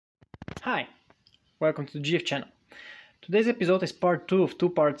Hi, welcome to the GF channel. Today's episode is part 2 of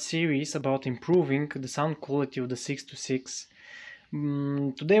two-part series about improving the sound quality of the 626.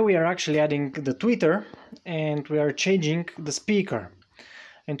 Today we are actually adding the tweeter and we are changing the speaker.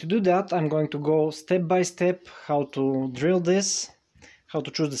 And to do that I'm going to go step by step how to drill this, how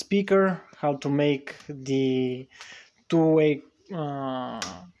to choose the speaker, how to make the two-way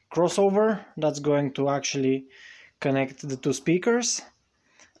crossover that's going to actually connect the two speakers,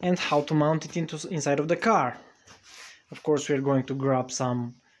 and how to mount it inside of the car. Of course, we are going to grab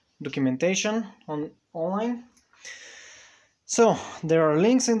some documentation online. So there are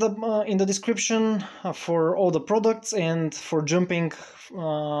links in the description for all the products and for jumping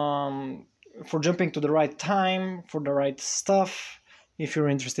to the right time for the right stuff. If you're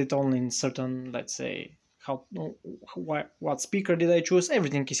interested only in certain, let's say, what speaker did I choose,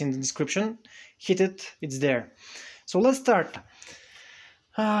 everything is in the description. Hit it, it's there. So let's start.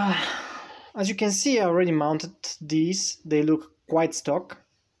 As you can see, I already mounted these. They look quite stock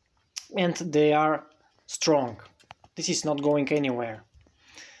and they are strong. This is not going anywhere.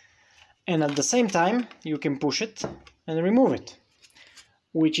 And at the same time, you can push it and remove it,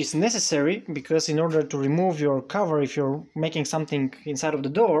 which is necessary because in order to remove your cover, if you're making something inside of the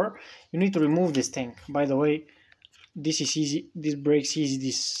door, you need to remove this thing. By the way, this is easy. This breaks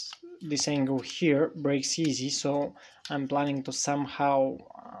easy. This angle here breaks easy, so I'm planning to somehow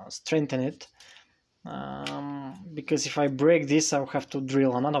strengthen it, because if I break this I'll have to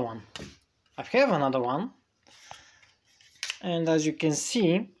drill another one. I have another one, and as you can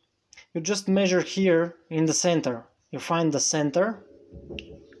see, you just measure here in the center. You find the center,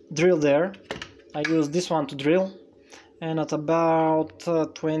 drill there. I use this one to drill, and at about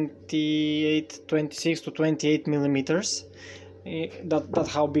 26 to 28 millimeters, that's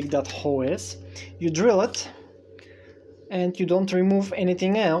how big that hole is. You drill it and you don't remove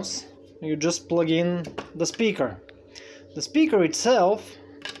anything else, you just plug in the speaker. The speaker itself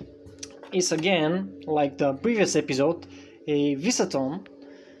is, again, like the previous episode, a Visaton.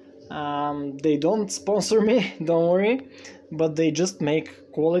 They don't sponsor me, don't worry, but they just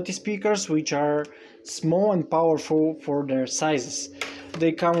make quality speakers which are small and powerful for their sizes.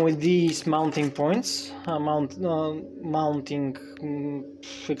 They come with these mounting points, mounting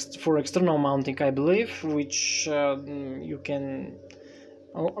for external mounting, I believe, which you can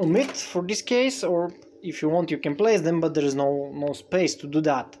omit for this case, or if you want you can place them, but there is no space to do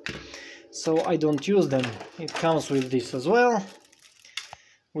that, so I don't use them. It comes with this as well,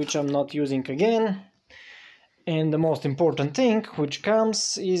 which I'm not using again. And the most important thing which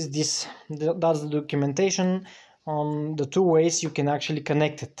comes is this. That's the documentation on the two ways you can actually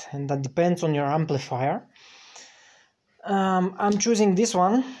connect it, and that depends on your amplifier. I'm choosing this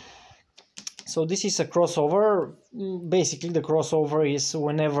one. So this is a crossover. Basically the crossover is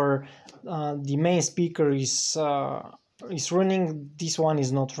whenever the main speaker is running, this one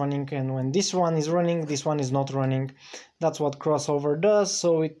is not running, and when this one is running, this one is not running. That's what crossover does,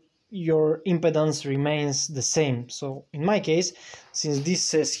 so your impedance remains the same. So in my case, since this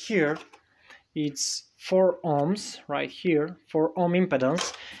says here it's 4 ohms right here, 4 ohm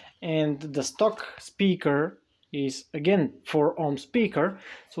impedance, and the stock speaker is again 4 ohm speaker,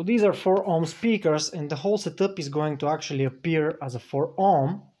 so these are 4 ohm speakers, and the whole setup is going to actually appear as a 4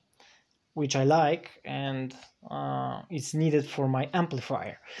 ohm, which I like, and it's needed for my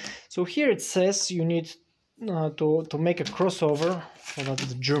amplifier. So here it says you need to make a crossover. So that's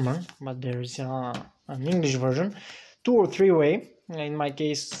the German, but there's an English version, 2 or 3 way. In my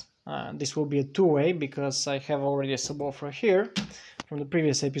case this will be a 2-way because I have already a subwoofer here from the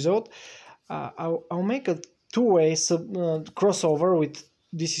previous episode. I'll make a 2-way crossover with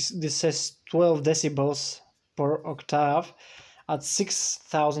this says 12 decibels per octave at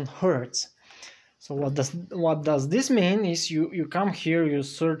 6000 Hertz. So what does this mean is you come here, you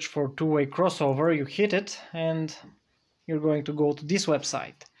search for 2-way crossover, you hit it, and you're going to go to this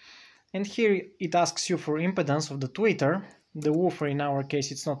website. And here it asks you for impedance of the tweeter. The woofer, in our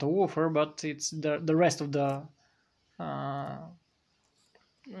case, it's not a woofer, but it's the rest of the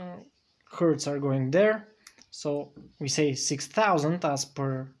hertz are going there. So we say 6000 as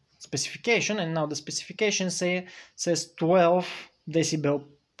per specification, and now the specification says 12 decibel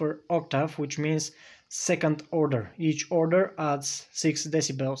per octave, which means second order. Each order adds 6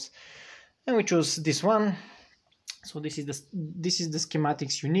 decibels, and we choose this one. So this is the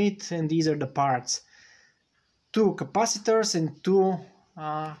schematics you need, and these are the parts: 2 capacitors and 2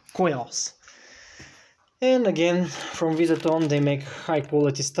 coils. And again, from Visaton they make high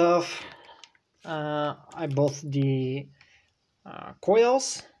quality stuff. I bought the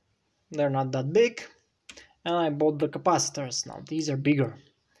coils, they're not that big, and I bought the capacitors. Now these are bigger.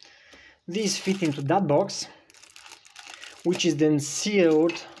 these fit into that box, which is then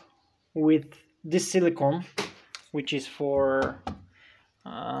sealed with this silicone, which is for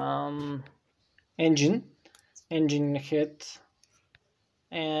engine head,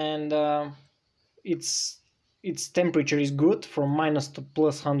 and its temperature is good from minus to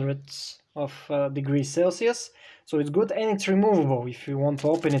plus hundreds of degrees Celsius, so it's good, and it's removable. If you want to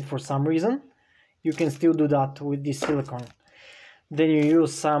open it for some reason, you can still do that with this silicone. Then you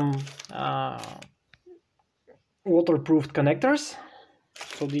use some waterproof connectors.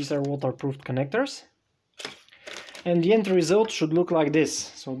 So these are waterproof connectors, and the end result should look like this.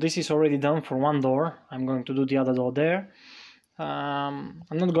 So this is already done for one door. I'm going to do the other door there. I'm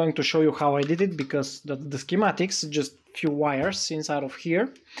not going to show you how I did it because the schematics, just few wires inside of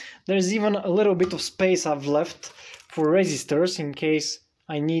here. There's even a little bit of space I've left for resistors in case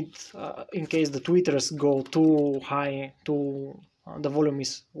I need, in case the tweeters go too high, the volume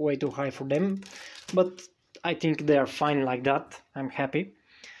is way too high for them, but I think they are fine like that. I'm happy.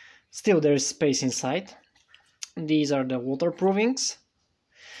 Still there is space inside. These are the waterproofings.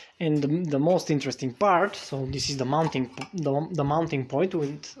 And the most interesting part, so this is the mounting point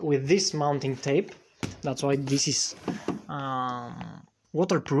with this mounting tape. That's why this is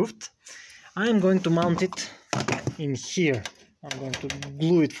waterproofed. I'm going to mount it in here. I'm going to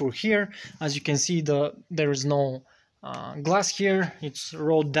glue it for here. As you can see, there is no glass here. It's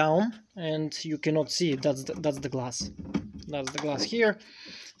rolled down, and you cannot see it. That's the glass. That's the glass here.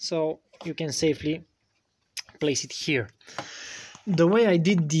 So you can safely place it here. The way I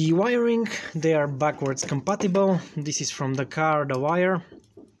did the wiring, they are backwards compatible. This is from the car, the wire.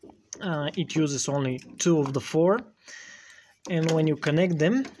 It uses only 2 of the 4. And when you connect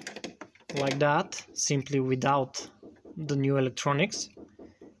them like that, simply without the new electronics,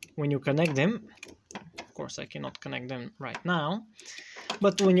 when you connect them, of course I cannot connect them right now,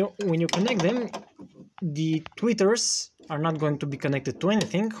 but when you connect them, the tweeters are not going to be connected to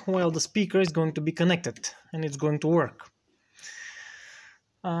anything, while the speaker is going to be connected and it's going to work.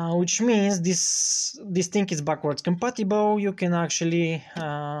 Which means this thing is backwards compatible. You can actually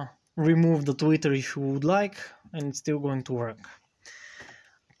remove the tweeter if you would like, and it's still going to work.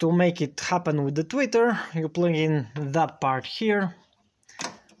 To make it happen with the tweeter, you plug in that part here.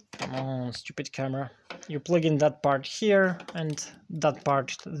 Come on, stupid camera. You plug in that part here and that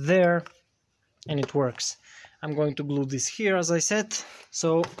part there, and it works. I'm going to glue this here, as I said,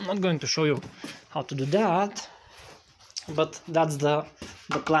 so I'm not going to show you how to do that, but that's the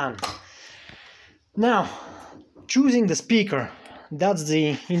plan. Now, choosing the speaker, that's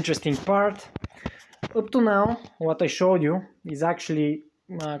the interesting part. Up to now, what I showed you is actually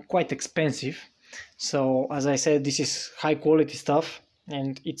quite expensive. So, as I said, this is high quality stuff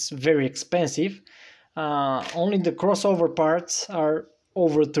and it's very expensive. Only the crossover parts are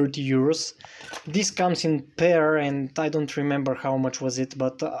over 30 euros. This comes in pair, and I don't remember how much was it,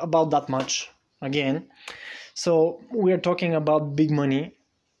 but about that much again. So we are talking about big money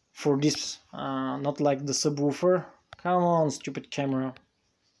for this, not like the subwoofer. Come on, stupid camera.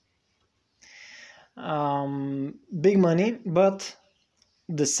 Big money, but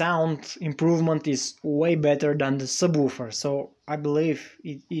the sound improvement is way better than the subwoofer, so I believe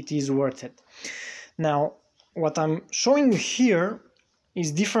it is worth it. Now, what I'm showing you here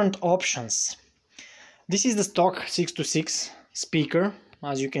is different options. This is the stock 626 speaker,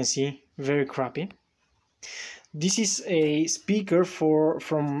 as you can see, very crappy. This is a speaker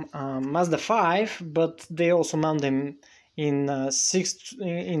from Mazda 5, but they also mount them in a 6,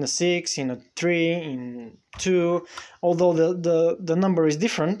 in a 3, in 2. Although the number is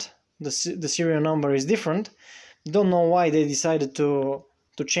different, the serial number is different. Don't know why they decided to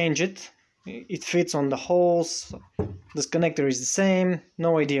change it. It fits on the holes. This connector is the same.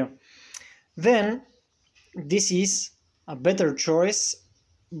 No idea. Then this is a better choice,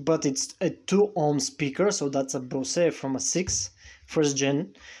 but it's a 2 ohm speaker, so that's a Bose from a 6 first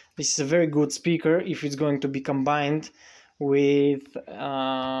gen. This is a very good speaker if it's going to be combined with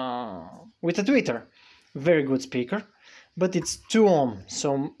a tweeter. Very good speaker, but it's 2 ohm,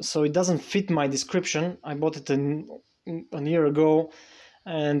 so it doesn't fit my description. I bought it a year ago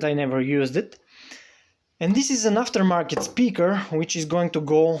and I never used it. And this is an aftermarket speaker which is going to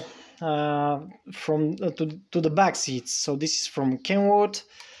go to the back seats. So this is from Kenwood.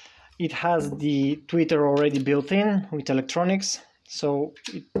 It has the tweeter already built in with electronics, so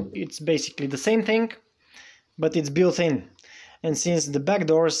it's basically the same thing, but it's built in. And since the back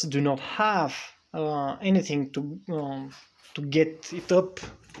doors do not have anything to get it up,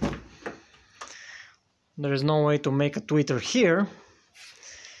 there is no way to make a tweeter here.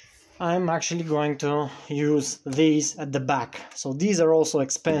 I'm actually going to use these at the back. So these are also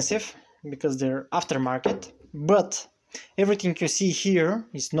expensive. because they're aftermarket, but everything you see here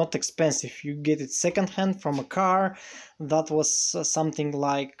is not expensive. You get it secondhand from a car. That was something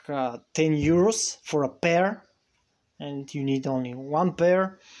like 10 euros for a pair, and you need only one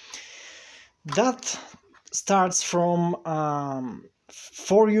pair. That starts from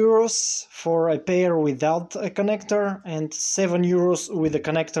 4 euros for a pair without a connector and 7 euros with a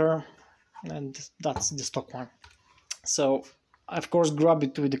connector, and that's the stock one. So of course grab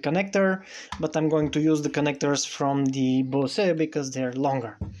it with the connector, but I'm going to use the connectors from the Bose because they're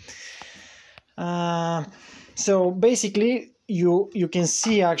longer. So basically you can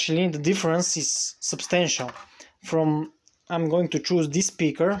see actually the difference is substantial. I'm going to choose this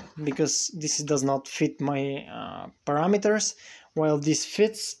speaker because this does not fit my parameters, while this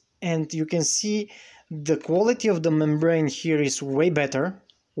fits, and you can see the quality of the membrane here is way better,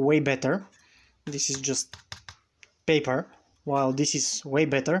 way better. This is just paper, while this is way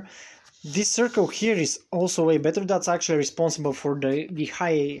better. This circle here is also way better. That's actually responsible for the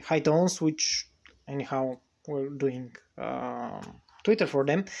high tones, which anyhow we're doing Twitter for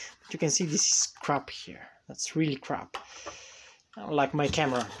them. But you can see this is crap here. That's really crap, like my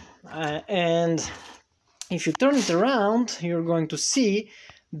camera. And if you turn it around, you're going to see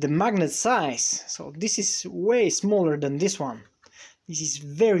the magnet size. So this is way smaller than this one. This is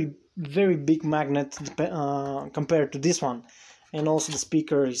very big magnet compared to this one, and also the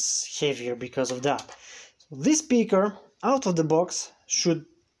speaker is heavier because of that. So this speaker out of the box should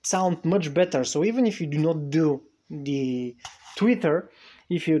sound much better. So even if you do not do the tweeter,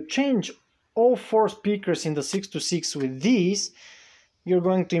 if you change all 4 speakers in the 626 with these, you're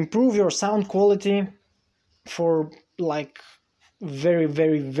going to improve your sound quality for like very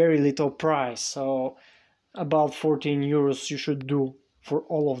little price. So about 14 euros you should do for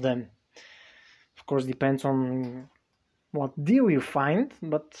all of them. Of course, depends on what deal you find,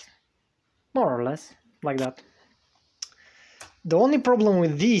 but more or less like that. The only problem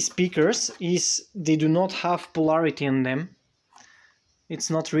with these speakers is they do not have polarity on them. It's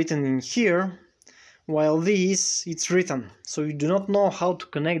not written in here, while these it's written, so you do not know how to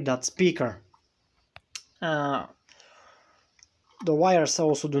connect that speaker. The wires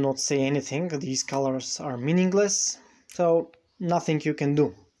also do not say anything. These colors are meaningless, so nothing you can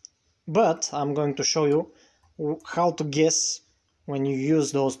do. But I'm going to show you how to guess when you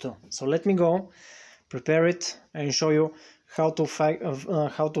use those two. So let me go prepare it and show you how to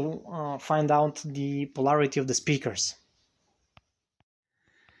find out the polarity of the speakers.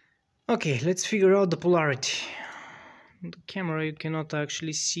 Okay, let's figure out the polarity. On the camera you cannot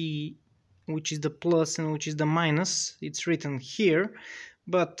actually see which is the plus and which is the minus. It's written here,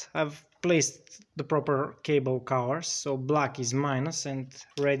 but I've placed the proper cable colors, so black is minus and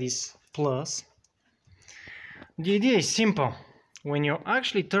red is plus. The idea is simple. When you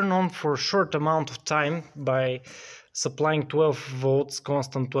actually turn on for a short amount of time by supplying 12 volts,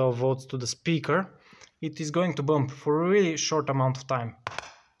 constant 12 volts to the speaker, it is going to bump for a really short amount of time.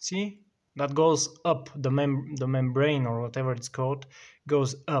 See? That goes up, the membrane or whatever it's called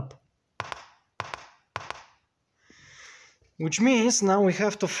goes up. Which means now we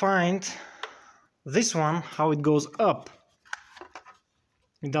have to find this one, how it goes up.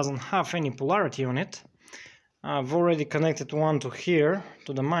 It doesn't have any polarity on it. I've already connected one to here,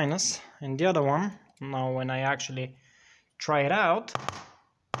 to the minus, and the other one, now when I actually try it out,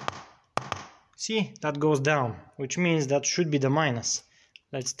 see, that goes down, which means that should be the minus.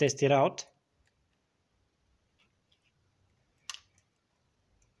 Let's test it out.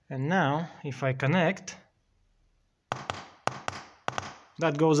 And now, if I connect,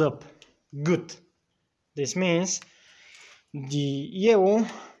 that goes up. Good. This means the yellow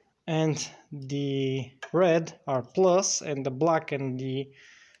and the red are plus, and the black and the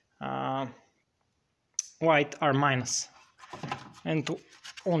white are minus. And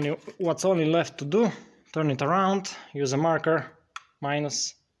what's only left to do, turn it around, use a marker,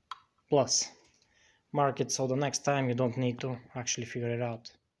 minus, plus. Mark it so the next time you don't need to actually figure it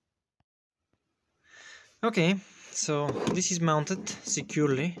out. Okay, so this is mounted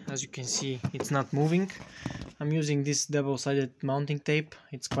securely. As you can see, it's not moving. I'm using this double-sided mounting tape.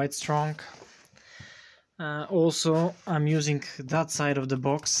 It's quite strong. Also, I'm using that side of the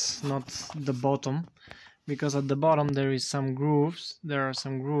box, not the bottom, because at the bottom there is some grooves. There are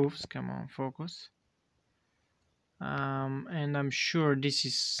some grooves. Come on, focus. And I'm sure this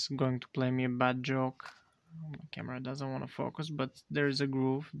is going to play me a bad joke. My camera doesn't want to focus, but there is a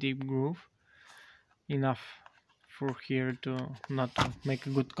groove, deep groove, enough for here to not to make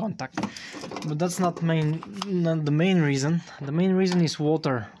a good contact. But that's not the main reason. The main reason is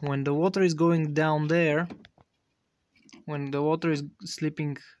water. When the water is going down there, when the water is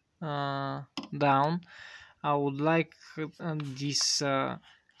slipping down, I would like this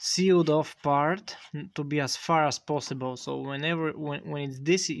sealed off part to be as far as possible. So when it's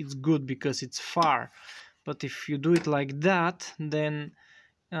this, it's good because it's far. But if you do it like that, then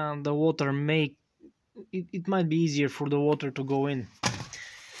the water it might be easier for the water to go in.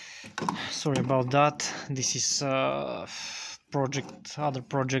 Sorry about that. This is other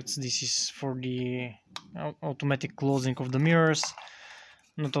projects. This is for the automatic closing of the mirrors.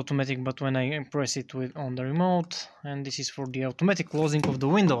 Not automatic, but when I press it on the remote. And this is for the automatic closing of the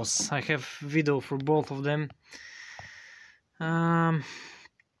windows. I have video for both of them.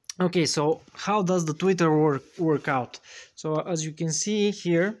 Okay, so how does the tweeter work out? So as you can see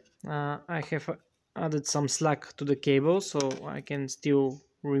here, I have added some slack to the cable, so I can still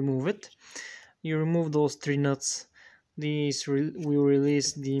remove it. You remove those 3 nuts. These will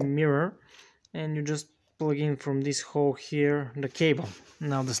release the mirror, and you just plug in from this hole here the cable.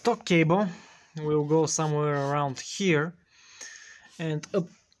 Now the stock cable will go somewhere around here, and up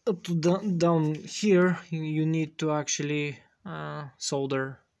to down here you need to actually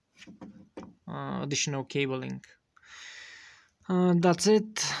solder additional cabling. That's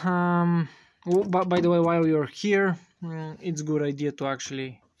it. But by the way, while you're here, it's a good idea to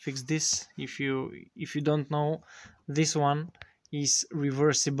actually fix this. If you don't know, this one is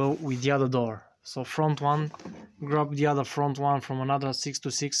reversible with the other door. So front one, grab the other front one from another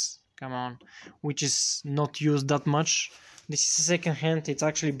 626, come on, which is not used that much. This is second hand. It's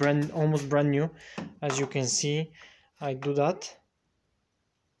actually almost brand new. As you can see, I do that,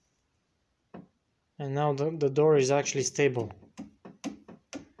 and now the door is actually stable.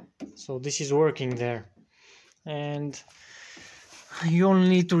 So this is working there. And you only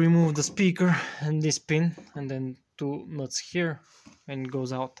need to remove the speaker and this pin, and then 2 nuts here, and it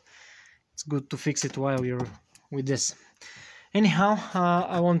goes out. It's good to fix it while you're with this. Anyhow,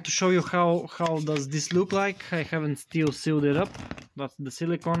 I want to show you how does this look like. I haven't still sealed it up. That's the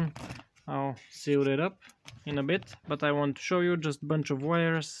silicone. I'll seal it up in a bit, but I want to show you just a bunch of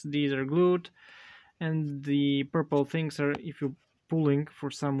wires. These are glued, and the purple things are if you're pulling for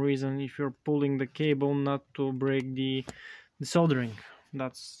some reason, if you're pulling the cable not to break the soldering.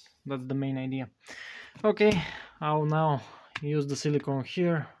 That's the main idea. Okay, I'll now use the silicone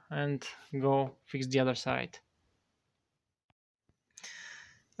here and go fix the other side.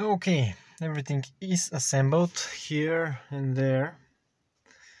 Okay, everything is assembled here and there.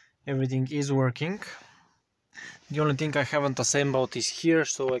 Everything is working. The only thing I haven't assembled is here,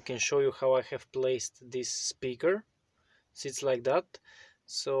 so I can show you how I have placed this speaker. Sits like that.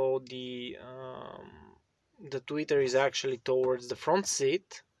 So the tweeter is actually towards the front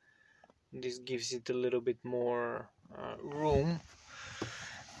seat. This gives it a little bit more room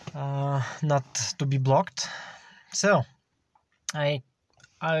not to be blocked. So I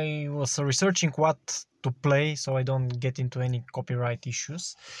was researching what to play so I don't get into any copyright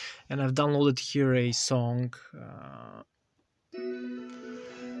issues, and I've downloaded here a song.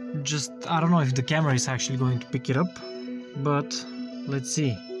 Just I don't know if the camera is actually going to pick it up, but let's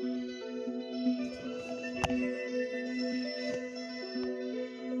see.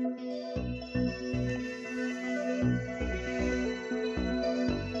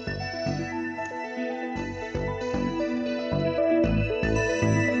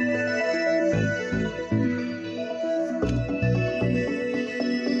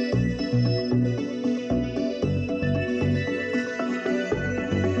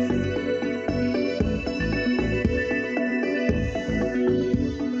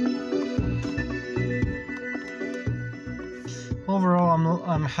 Overall,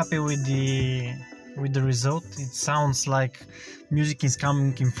 I'm happy with the result. It sounds like music is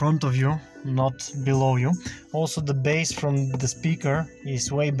coming in front of you, not below you. Also, the bass from the speaker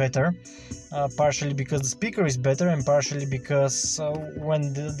is way better, partially because the speaker is better, and partially because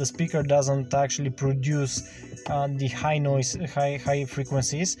when the speaker doesn't actually produce the high noise, high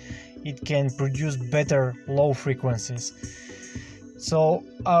frequencies, it can produce better low frequencies. So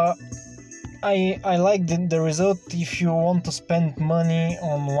I like the result. If you want to spend money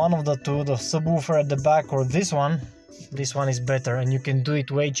on one of the two, the subwoofer at the back or this one is better, and you can do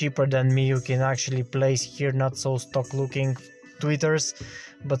it way cheaper than me. You can actually place here not so stock looking tweeters,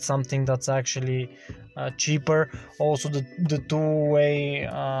 but something that's actually cheaper. Also the two-way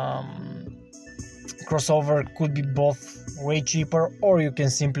crossover could be both way cheaper, or you can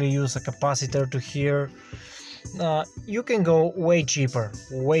simply use a capacitor to here. You can go way cheaper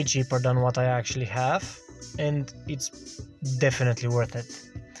than what I actually have, and it's definitely worth it.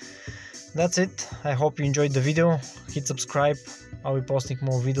 That's it. I hope you enjoyed the video. Hit subscribe. I'll be posting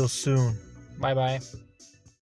more videos soon. Bye bye.